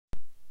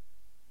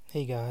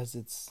Hey guys,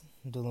 it's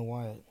Dylan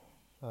Wyatt.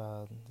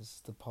 This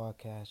is the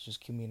podcast. Just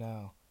Kill Me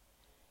Now.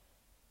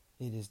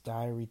 It is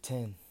Diary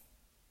 10.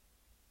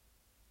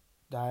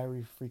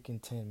 Diary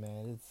freaking 10,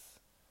 man.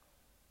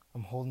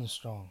 I'm holding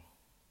strong.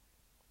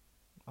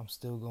 I'm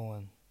still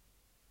going.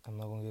 I'm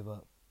not gonna give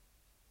up.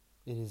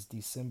 It is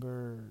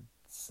December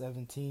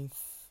 17th,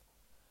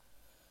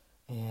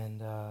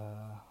 and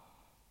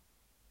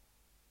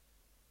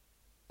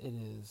it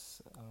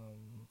is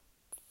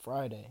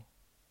Friday.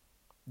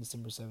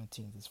 December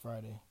 17th is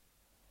Friday,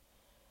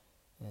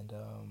 and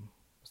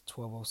it's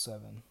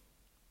 12:07.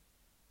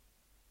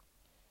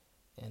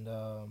 And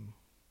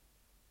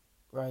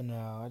right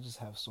now, I just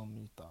have so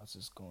many thoughts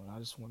just going. I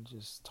just want to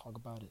just talk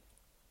about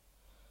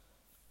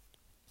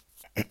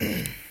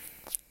it.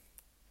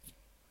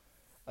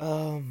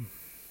 Um,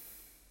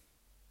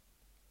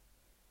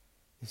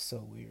 It's so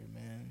weird,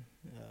 man.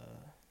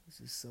 It's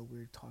just so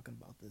weird talking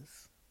about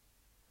this.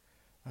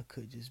 I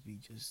could just be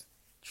just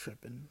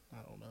tripping. I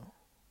don't know.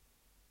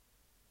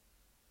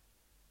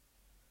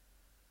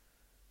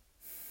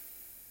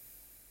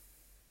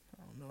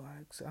 I don't know.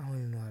 I don't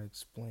even know how to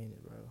explain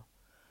it, bro.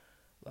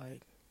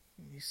 Like,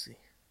 let me see.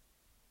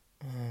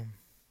 Um,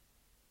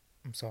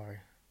 I'm sorry.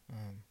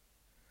 Um,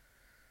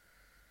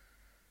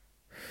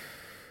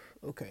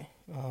 okay.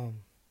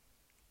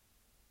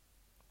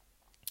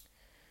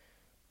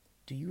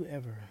 Do you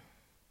ever?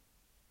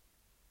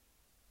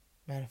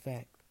 Matter of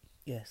fact,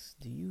 yes.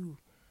 Do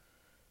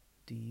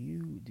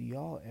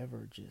y'all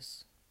ever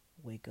just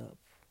wake up,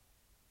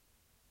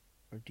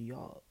 or do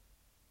y'all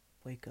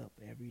wake up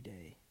every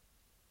day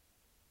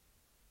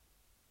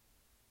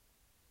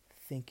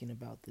thinking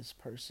about this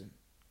person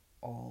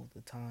all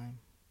the time?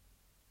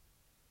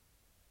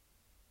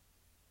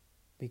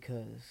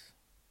 Because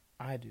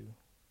I do.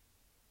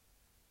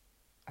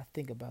 I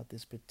think about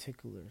this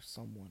particular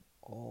someone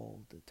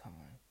all the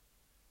time.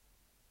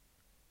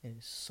 And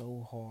it's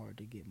so hard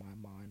to get my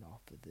mind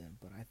off of them,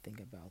 but I think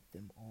about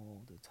them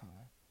all the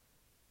time.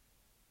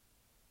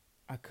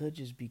 I could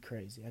just be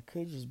crazy. I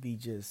could just be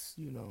just,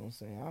 you know what I'm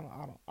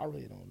saying? I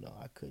really don't know.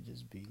 I could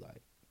just be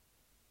like,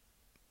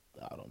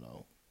 I don't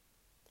know.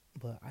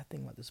 But I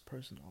think about this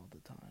person all the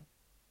time.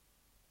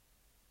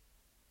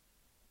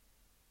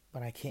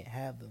 But I can't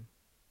have them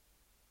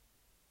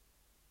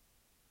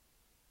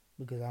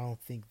because I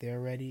don't think they're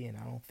ready and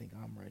I don't think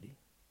I'm ready.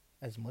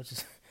 As much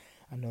as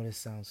I know this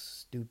sounds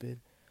stupid,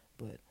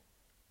 but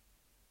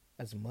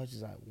as much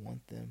as I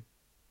want them,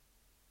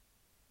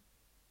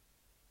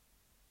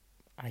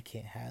 I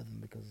can't have them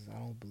because I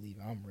don't believe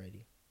I'm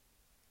ready.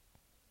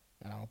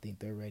 And I don't think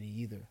they're ready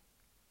either.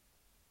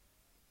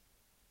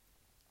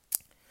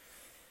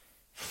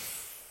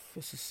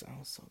 This just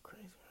sounds so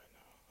crazy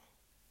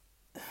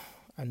right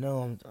now.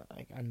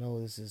 I know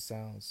this just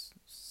sounds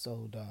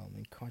so dumb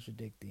and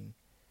contradicting,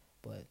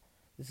 but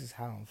this is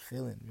how I'm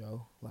feeling,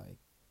 yo. Like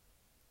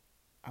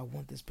I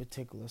want this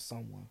particular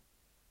someone.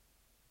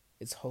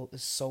 It's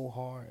so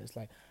hard. It's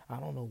like I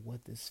don't know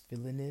what this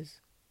feeling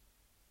is.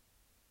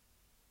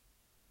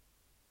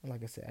 And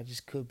like I said,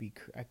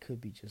 I could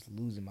be just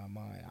losing my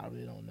mind. I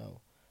really don't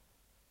know.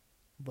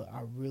 But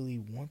I really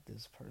want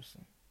this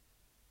person.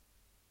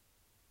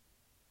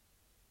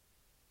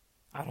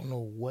 I don't know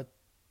what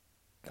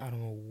I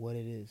don't know what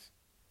it is.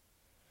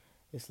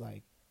 It's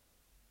like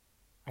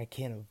I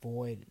can't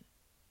avoid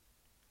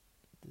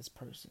this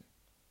person.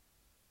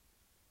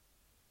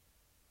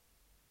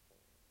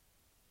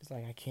 It's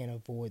like I can't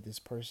avoid this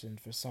person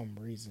for some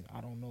reason.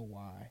 I don't know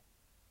why.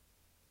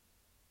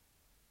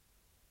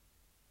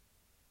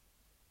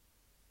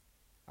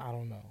 I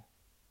don't know.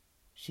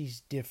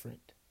 She's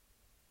different.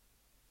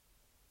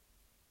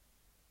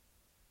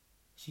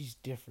 She's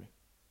different.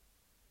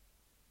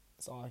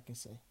 That's all I can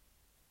say.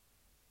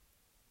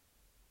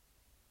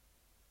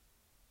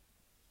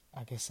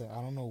 Like I said, I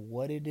don't know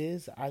what it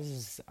is.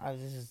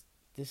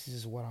 This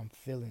is what I'm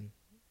feeling.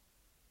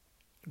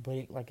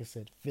 But like I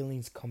said,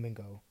 feelings come and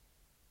go.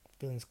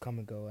 Feelings come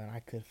and go, and I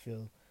could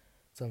feel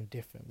something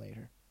different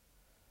later.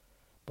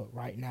 But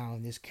right now,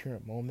 in this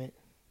current moment,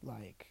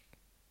 like,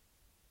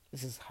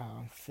 this is how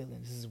I'm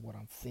feeling. This is what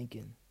I'm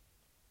thinking.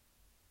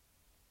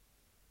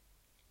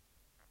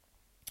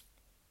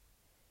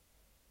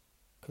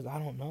 Because I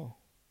don't know.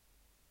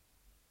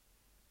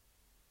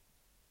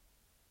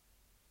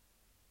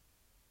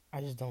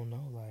 I just don't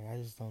know. Like, I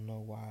just don't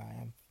know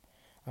why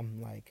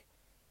I'm like,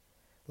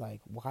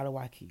 why do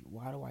I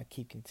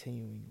keep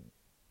continuing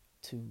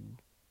to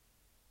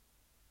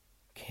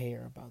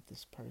care about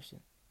this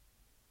person?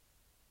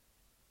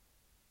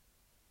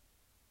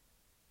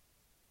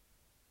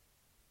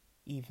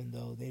 Even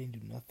though they didn't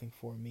do nothing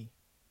for me.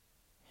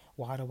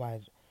 Why do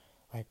I,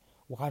 like,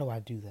 why do I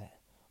do that?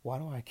 Why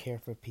do I care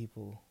for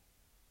people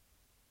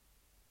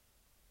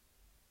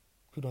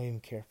who don't even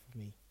care for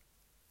me?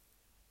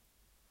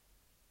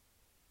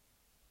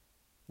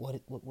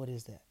 What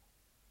is that?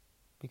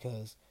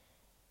 Because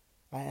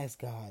I asked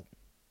God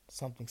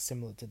something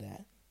similar to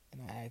that,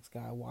 and I asked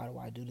God, why do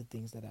I do the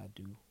things that I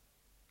do,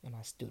 and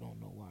I still don't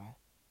know why.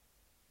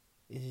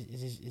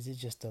 Is it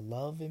just the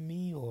love in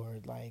me, or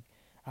like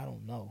I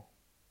don't know.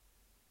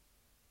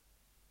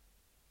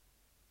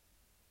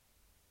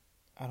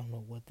 I don't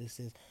know what this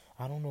is.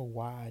 I don't know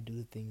why I do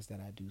the things that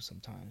I do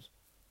sometimes.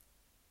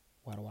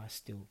 Why do I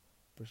still,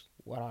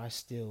 why do I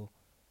still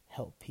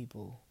help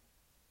people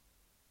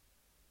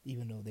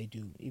even though they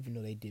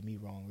did me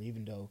wrong, or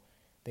even though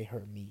they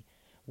hurt me?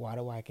 Why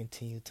do I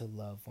continue to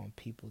love on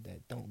people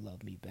that don't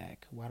love me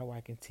back? Why do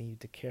I continue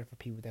to care for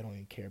people that don't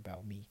even care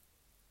about me?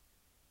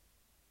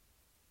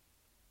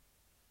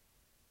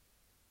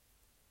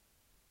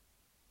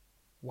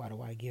 Why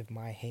do I give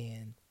my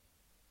hand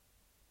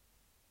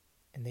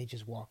and they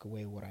just walk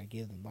away with what I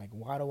give them? Like,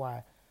 why do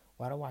I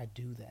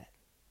do that?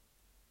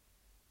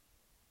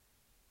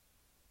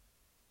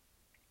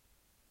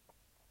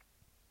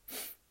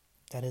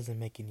 That doesn't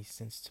make any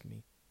sense to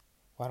me.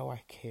 Why do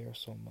I care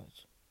so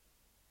much?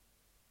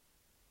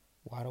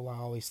 Why do I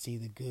always see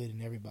the good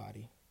in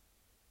everybody,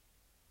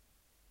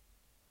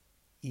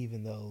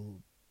 even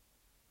though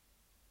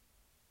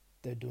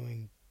they're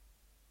doing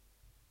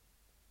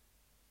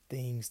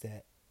things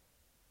that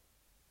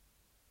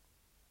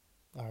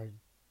are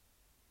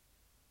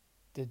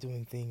they're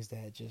doing things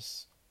that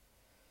just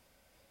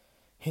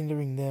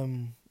hindering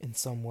them in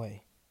some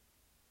way?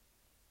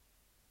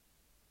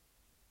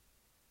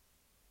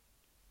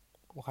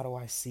 Why do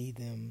I see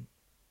them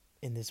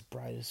in this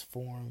brightest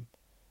form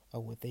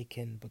of what they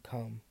can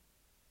become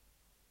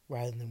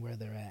rather than where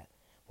they're at?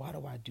 Why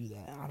do I do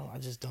that? I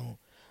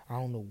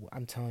don't know.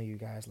 I'm telling you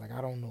guys, like, I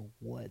don't know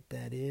what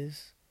that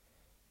is,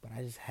 but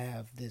I just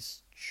have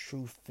this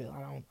true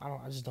feel.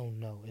 I just don't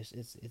know.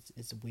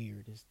 It's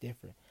weird. It's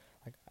different.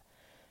 Like,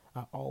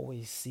 I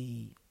always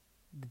see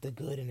the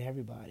good in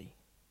everybody.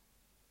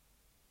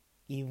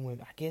 Even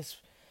when, I guess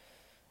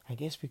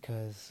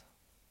because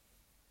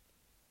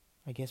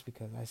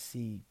I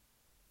see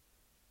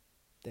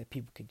that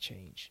people can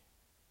change,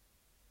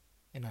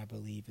 and I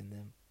believe in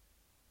them,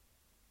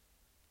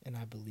 and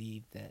I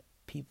believe that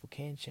people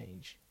can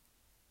change.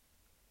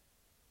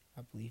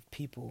 I believe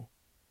people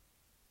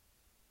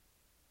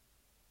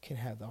can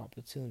have the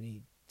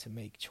opportunity to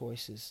make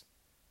choices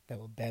that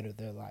will better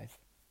their life.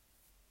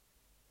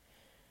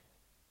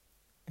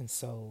 And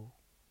so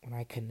when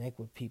I connect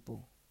with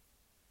people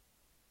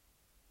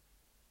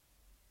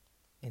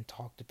and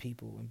talk to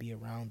people and be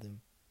around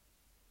them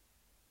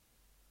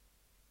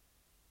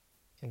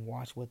and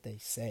watch what they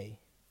say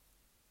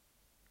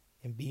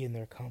and be in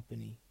their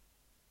company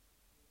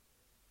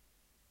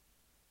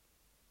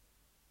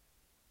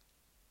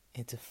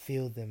and to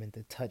feel them and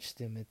to touch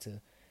them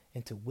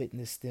and to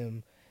witness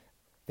them,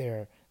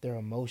 their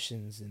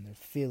emotions and their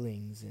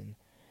feelings and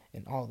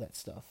all that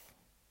stuff.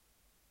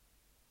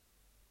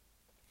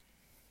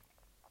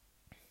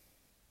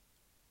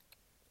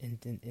 And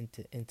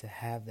to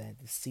have that,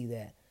 to see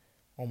that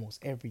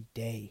almost every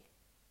day,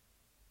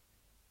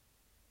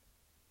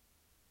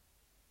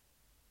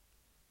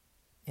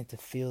 and to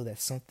feel that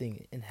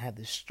something, and have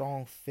this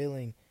strong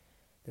feeling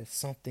that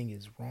something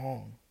is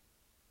wrong,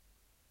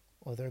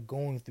 or they're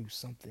going through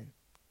something.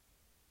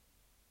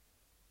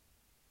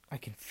 I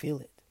can feel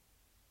it.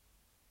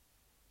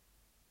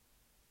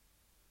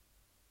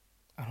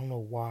 I don't know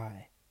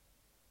why.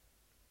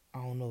 I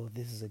don't know if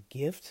this is a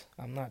gift.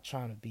 I'm not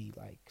trying to be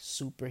like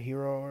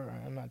superhero, or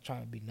I'm not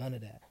trying to be none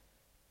of that.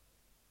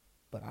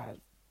 But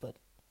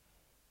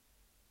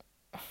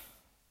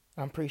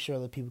I'm pretty sure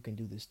other people can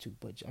do this too.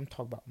 But I'm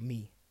talking about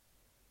me.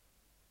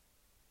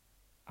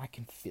 I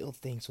can feel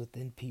things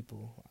within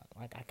people.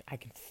 Like, I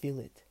can feel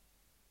it.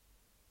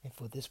 And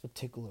for this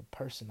particular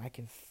person, I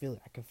can feel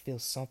it. I can feel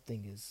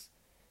something is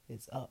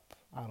up.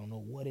 I don't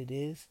know what it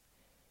is.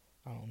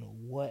 I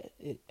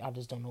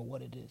just don't know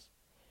what it is.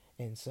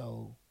 And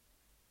so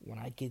when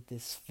I get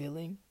this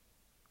feeling,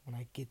 when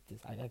I get this,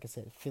 like I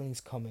said, feelings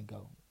come and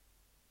go.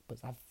 But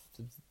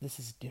this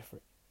is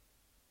different.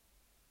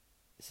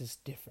 This is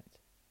different.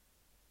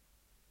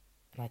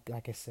 And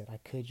like I said, I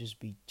could just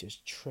be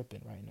just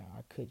tripping right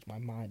now. My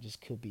mind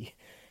just could be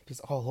just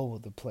all over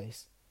the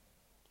place.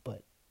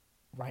 But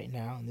right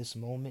now, in this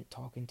moment,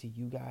 talking to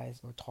you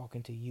guys or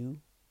talking to you,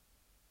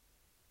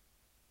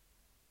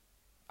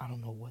 I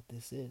don't know what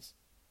this is.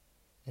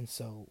 And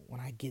so when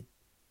I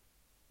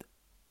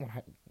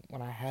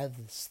have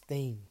this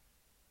thing,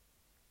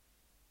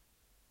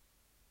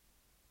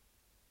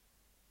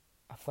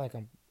 I feel like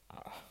I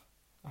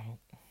don't,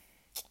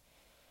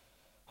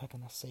 how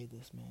can I say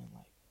this, man?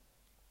 Like,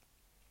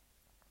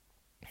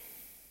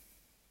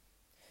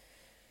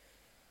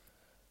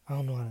 I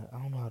don't know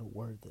how to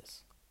word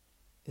this.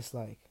 It's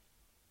like,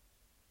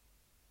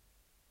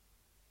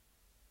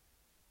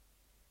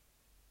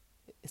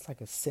 it's like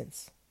a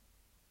sense.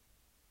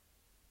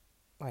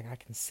 Like, I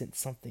can sense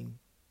something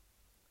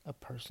a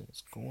person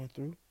is going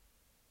through.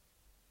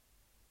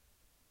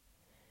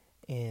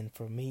 And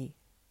for me,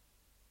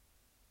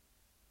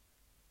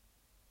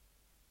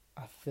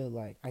 I feel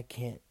like I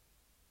can't,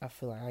 I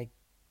feel like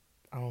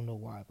I don't know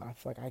why, but I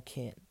feel like I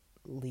can't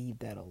leave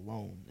that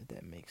alone, if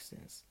that makes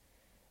sense.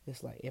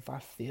 It's like, if I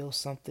feel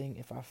something,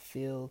 if I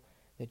feel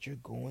that you're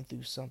going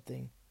through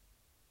something,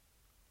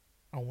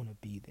 I want to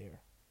be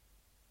there.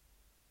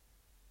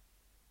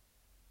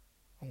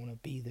 I want to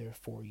be there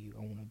for you. I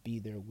want to be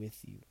there with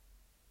you.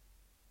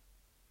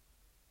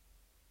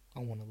 I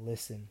want to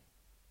listen.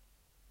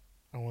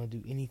 I want to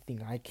do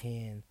anything I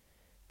can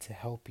to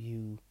help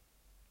you,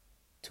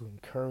 to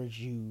encourage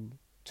you,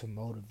 to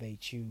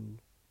motivate you,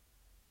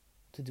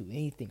 to do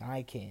anything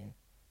I can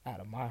out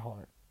of my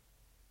heart,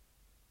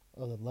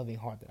 of the loving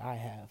heart that I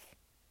have,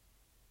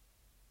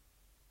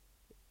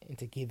 and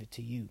to give it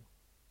to you.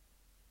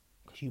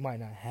 Because you might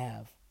not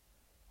have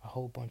a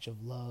whole bunch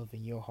of love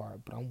in your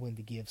heart, but I'm willing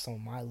to give some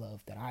of my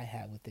love that I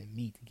have within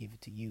me to give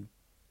it to you.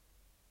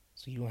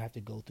 So you don't have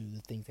to go through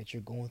the things that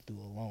you're going through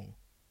alone.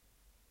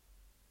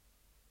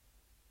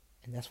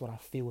 And that's what I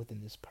feel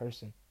within this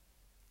person.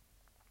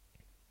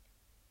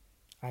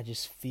 I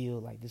just feel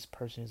like this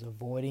person is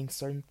avoiding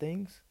certain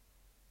things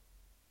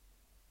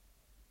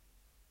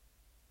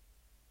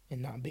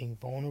and not being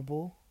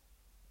vulnerable.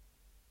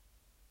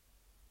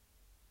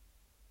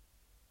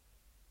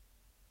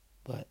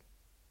 But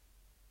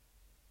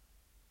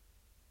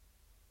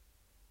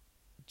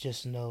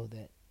just know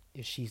that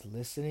if she's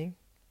listening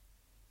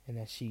and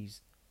that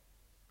she's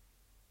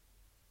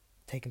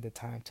taking the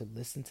time to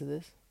listen to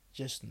this,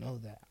 just know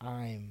that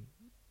I'm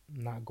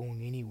not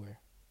going anywhere.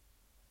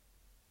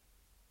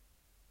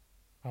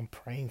 I'm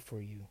praying for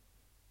you.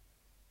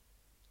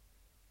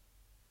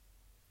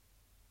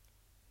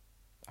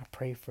 I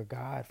pray for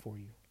God for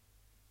you.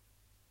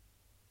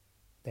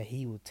 That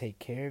He will take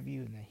care of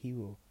you and that He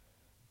will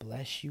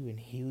bless you and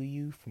heal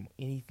you from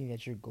anything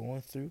that you're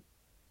going through.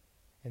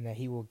 And that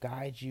He will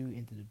guide you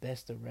into the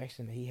best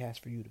direction that He has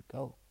for you to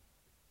go.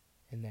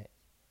 And that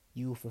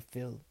you will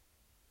fulfill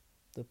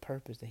the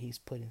purpose that He's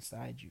put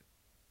inside you.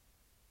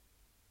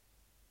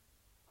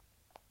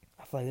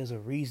 I feel like there's a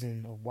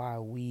reason of why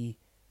we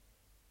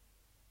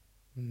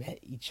met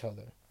each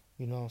other.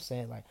 You know what I'm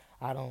saying? Like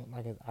I don't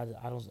like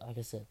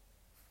I said,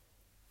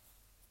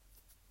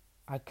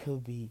 I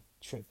could be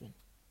tripping,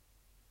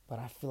 but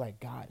I feel like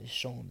God is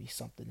showing me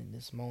something in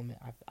this moment.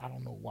 I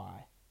don't know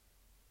why.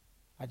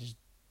 I just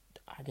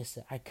like I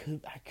said, I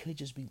could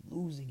just be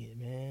losing it,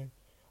 man.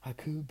 I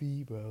could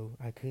be, bro.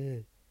 I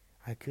could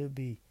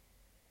be.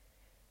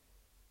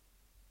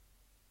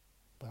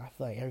 But I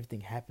feel like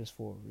everything happens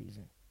for a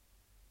reason.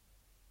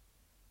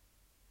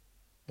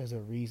 There's a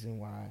reason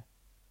why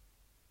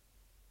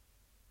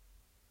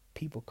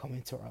people come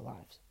into our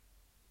lives.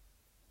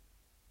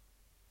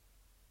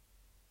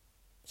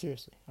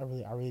 Seriously, I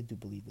really do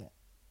believe that.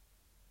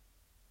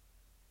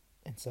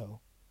 And so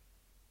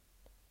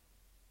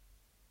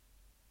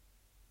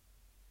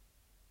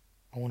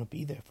I want to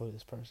be there for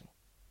this person.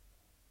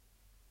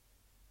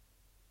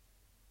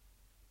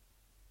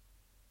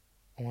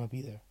 I want to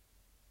be there.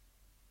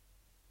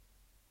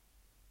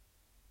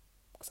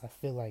 Because I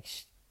feel like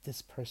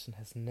this person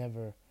has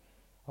never,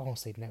 I won't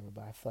say never,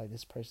 but I feel like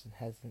this person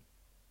hasn't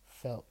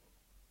felt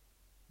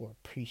or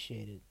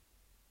appreciated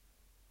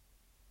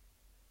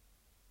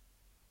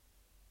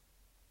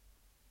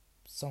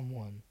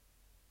someone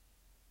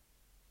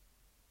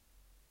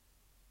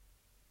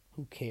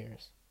who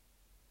cares.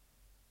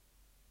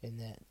 And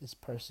that this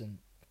person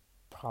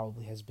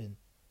probably has been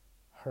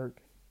hurt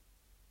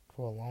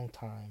for a long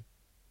time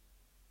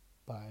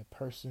by a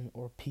person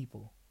or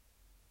people.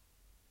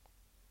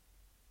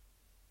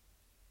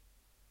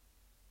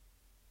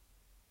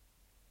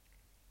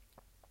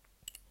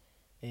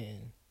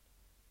 And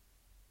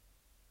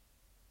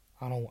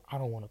I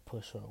don't want to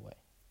push her away.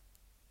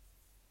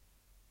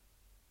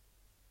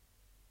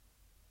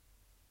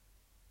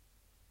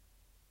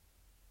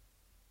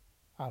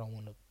 I don't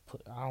want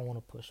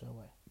to push her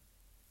away.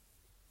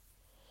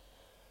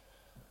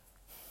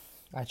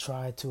 I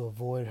try to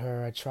avoid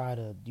her. I try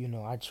to,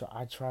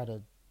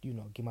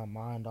 get my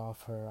mind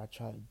off her. I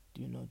try to,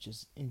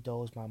 just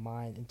indulge my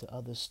mind into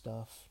other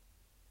stuff.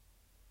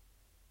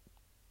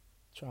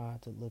 Try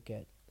to look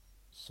at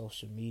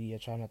social media.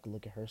 Try not to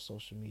look at her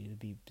social media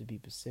to be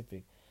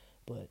specific,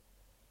 but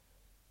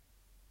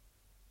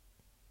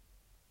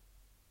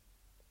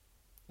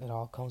it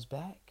all comes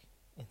back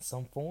in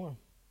some form.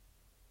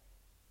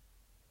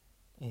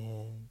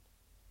 And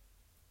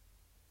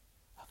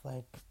I feel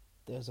like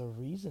there's a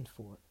reason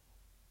for it.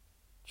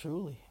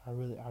 Truly, I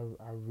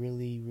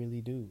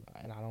really do,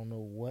 and I don't know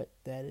what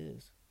that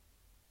is.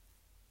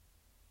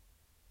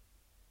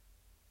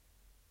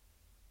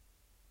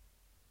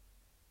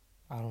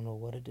 I don't know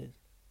what it is.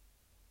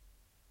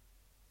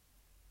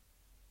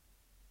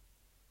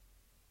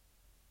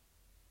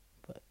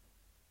 But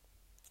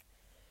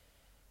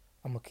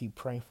I'm gonna keep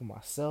praying for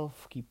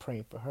myself, keep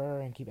praying for her,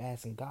 and keep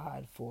asking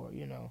God for,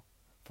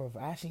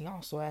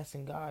 also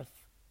asking God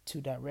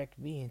to direct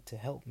me and to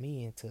help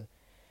me and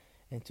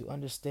to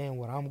understand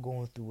what I'm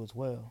going through as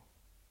well.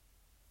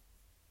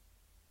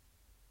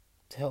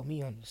 To help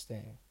me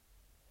understand.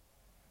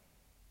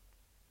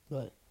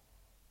 But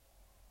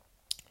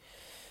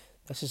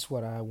that's just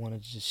what I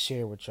wanted to just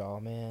share with y'all,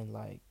 man.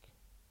 Like,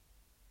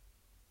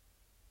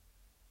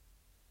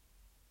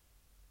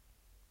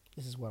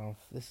 this is what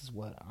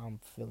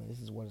I'm feeling.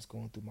 This is what is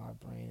going through my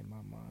brain and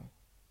my mind.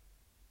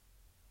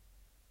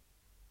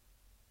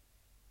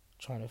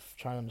 Trying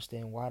to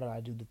understand, why do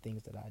I do the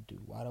things that I do?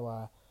 Why do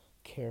I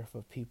care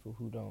for people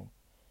who don't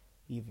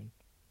even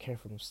care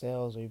for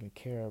themselves or even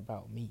care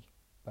about me.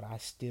 But I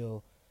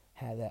still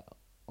have that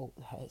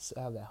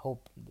have that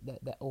hope,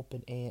 that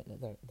open hand,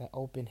 that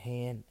open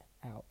hand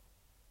out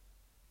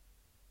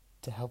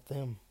to help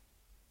them.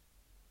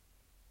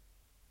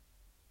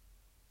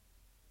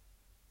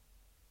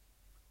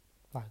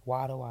 Like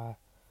why do I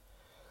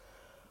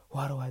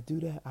do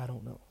that? I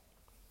don't know.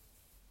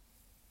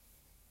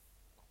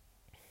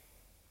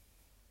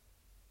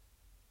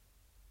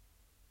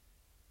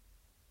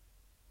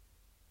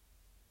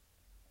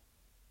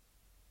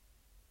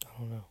 I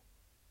don't know.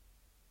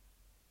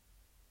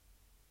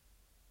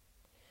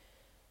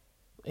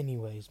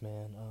 Anyways,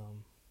 man,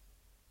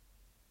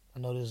 I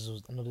know this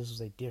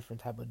was a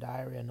different type of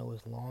diary. I know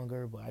it's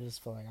longer, but I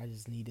just feel like I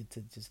just needed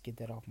to just get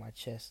that off my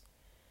chest,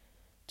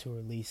 to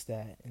release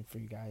that, and for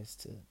you guys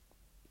to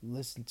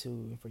listen to,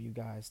 and for you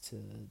guys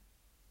to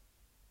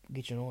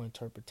get your own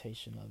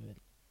interpretation of it.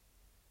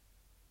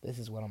 This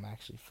is what I'm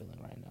actually feeling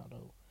right now,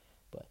 though.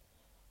 But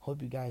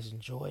hope you guys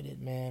enjoyed it,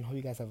 man. Hope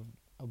you guys have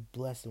a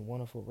blessed and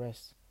wonderful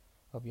rest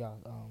of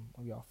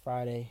y'all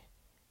Friday.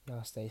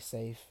 Y'all stay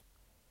safe.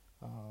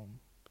 Um,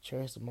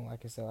 Cherish the moment,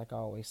 like I said, like I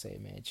always say,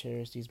 man.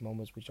 Cherish these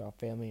moments with y'all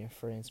family and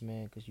friends,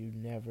 man, because you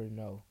never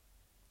know.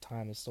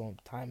 Time is so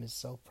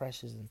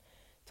precious, and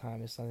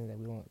time is something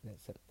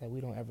that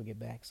we don't ever get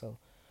back. So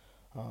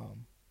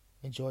um,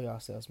 enjoy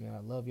yourselves, man. I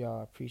love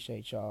y'all. I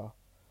appreciate y'all,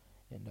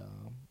 and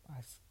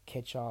I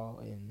catch y'all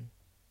in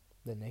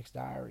the next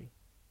diary,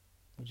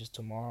 which is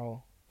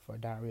tomorrow for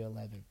Diary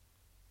 11.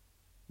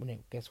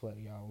 Guess what,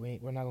 y'all?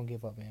 We're not gonna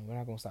give up, man. We're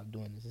not gonna stop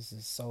doing this. This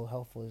is so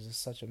helpful. This is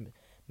such an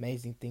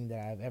amazing thing that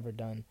I've ever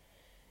done,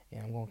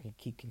 and I'm gonna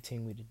keep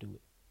continuing to do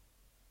it.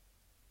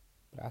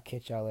 But I'll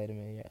catch y'all later,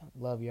 man. Yeah,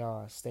 love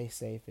y'all. Stay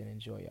safe and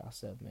enjoy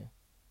yourself, man.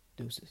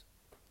 Deuces.